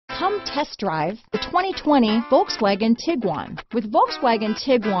Come test drive the 2020 Volkswagen Tiguan. With Volkswagen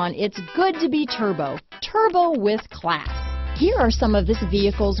Tiguan, it's good to be turbo. Turbo with class. Here are some of this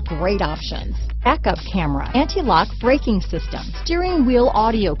vehicle's great options: backup camera, anti-lock braking system, steering wheel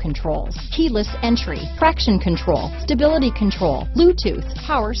audio controls, keyless entry, traction control, stability control, Bluetooth,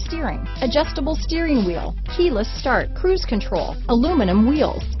 power steering, adjustable steering wheel, keyless start, cruise control, aluminum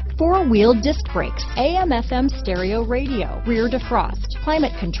wheels, four-wheel disc brakes, AM/FM stereo radio, rear defrost,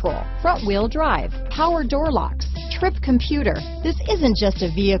 climate control, front-wheel drive, power door locks, trip computer. This isn't just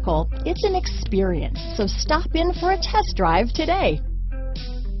a vehicle, it's an experience. So stop in for a test drive today.